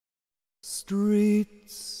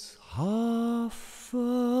streets half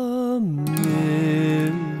familiar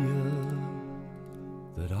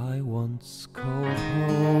that I once called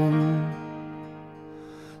home,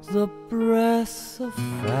 the breath of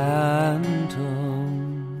phantoms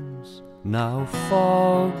now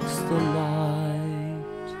fogs the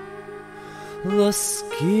light, the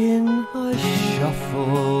skin I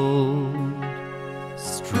shuffled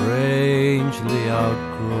strangely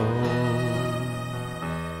outgrown.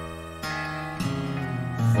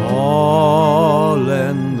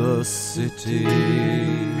 Fallen the city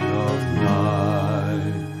of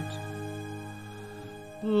night,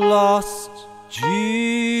 lost geographics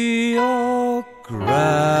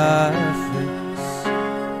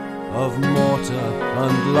of mortar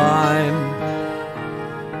and lime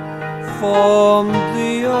formed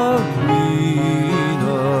the arena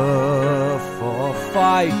for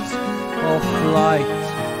fight or flight.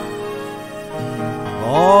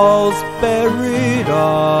 All's buried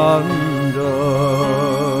under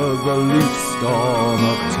the leaf storm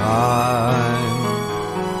of time,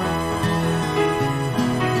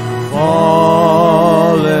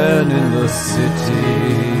 fallen in the city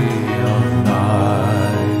of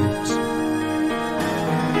night,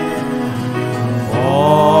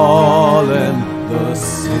 fallen the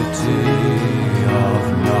city of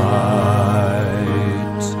night.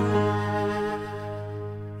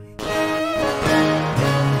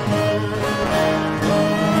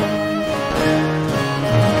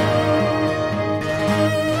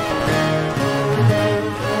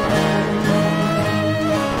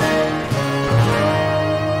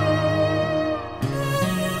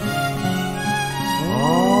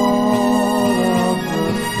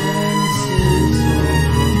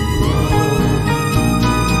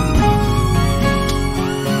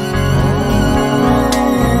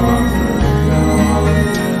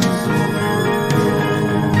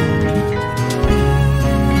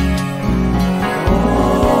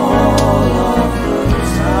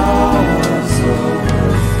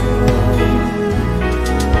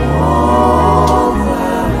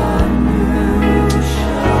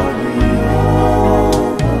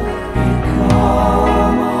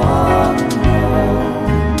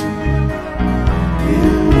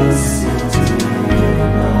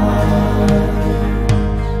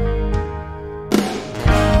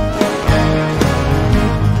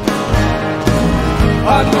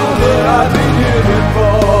 I know that I've been here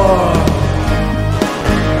before.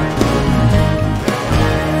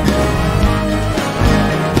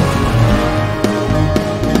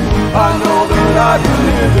 I know that I've been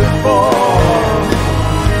here before.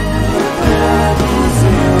 That was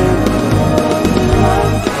in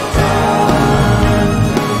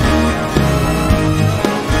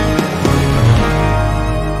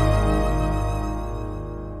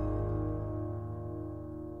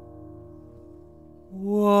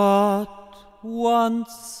What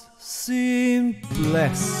once seemed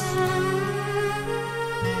blessed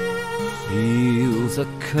feels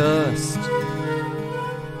accursed,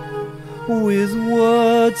 with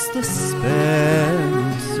words the spendthrift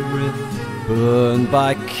burned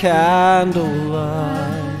by candlelight.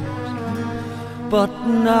 But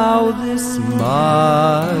now this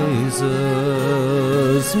miser's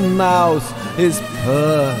mouth is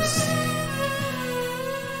pursed,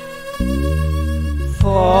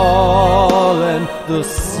 fallen the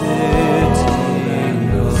city